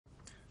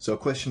So a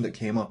question that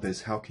came up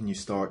is how can you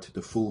start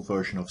the full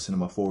version of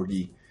Cinema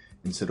 4D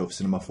instead of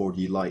Cinema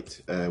 4D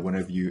Lite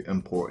whenever you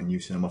import a new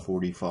Cinema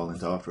 4D file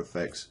into After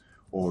Effects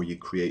or you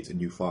create a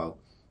new file.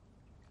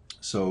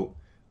 So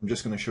I'm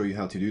just going to show you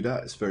how to do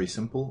that. It's very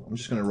simple. I'm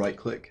just going to right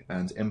click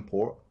and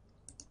import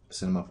a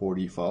Cinema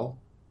 4D file.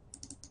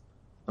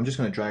 I'm just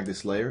going to drag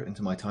this layer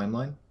into my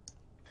timeline.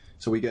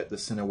 So we get the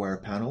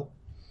Cineware panel,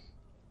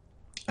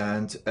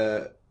 and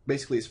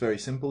basically it's very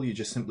simple. You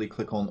just simply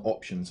click on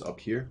options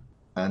up here,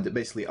 and it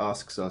basically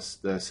asks us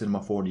the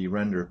Cinema 4D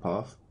render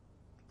path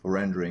for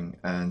rendering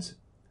and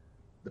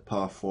the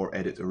path for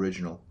edit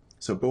original.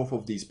 So both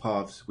of these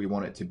paths, we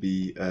want it to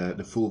be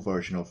the full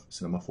version of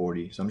Cinema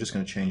 4D. So I'm just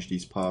going to change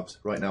these paths.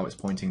 Right now it's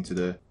pointing to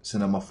the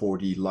Cinema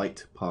 4D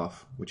Lite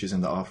path, which is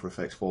in the After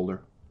Effects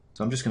folder.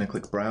 So I'm just going to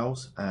click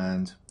Browse,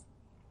 and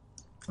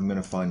I'm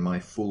going to find my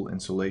full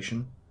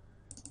installation,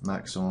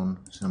 Max on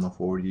Cinema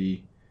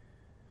 4D,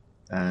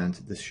 and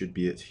this should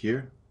be it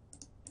here.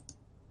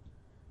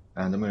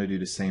 And I'm going to do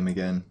the same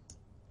again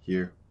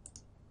here,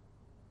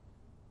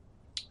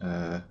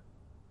 Cinema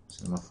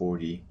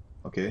 4D.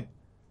 Okay,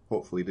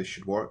 hopefully this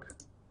should work.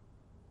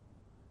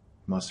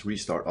 Must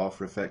restart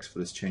After Effects for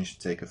this change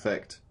to take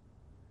effect,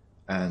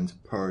 and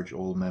purge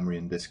all memory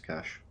and disk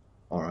cache.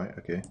 Alright,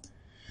 okay.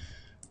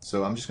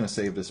 So I'm just going to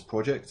save this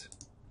project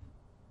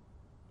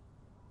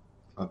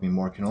I've been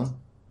working on,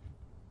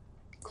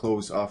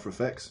 close After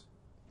Effects,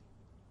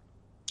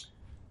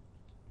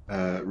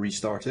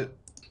 restart it.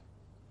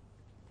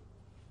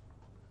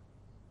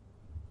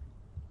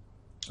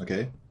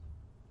 Okay,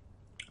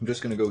 I'm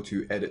just going to go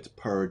to Edit,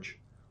 Purge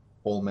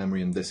all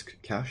memory and disk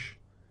cache,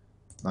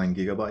 9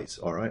 GB,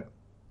 alright.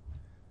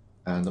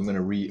 And I'm going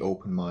to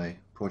reopen my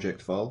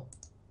project file.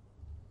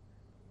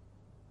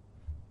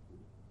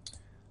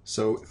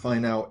 So if I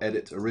now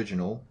edit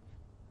original,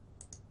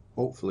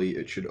 hopefully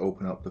it should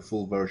open up the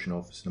full version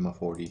of Cinema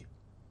 4D.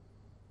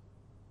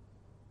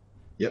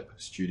 Yep,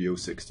 Studio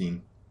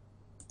 16.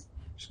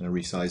 Just going to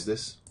resize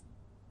this,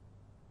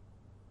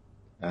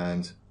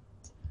 and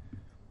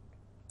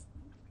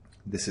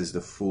this is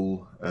the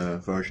full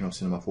version of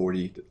Cinema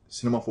 4D.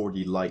 Cinema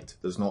 4D Lite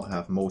does not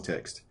have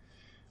MoText,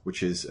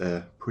 which is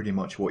pretty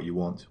much what you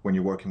want when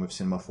you're working with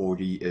Cinema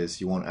 4D. Is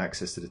you want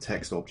access to the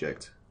text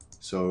object.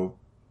 So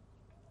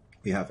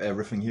we have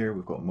everything here.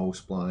 We've got Mo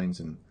splines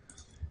and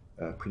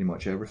pretty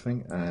much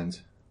everything, and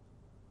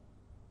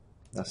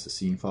that's the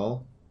scene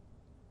file.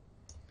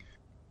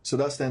 So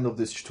that's the end of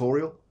this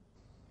tutorial.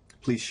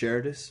 Please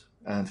share this,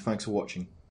 and thanks for watching.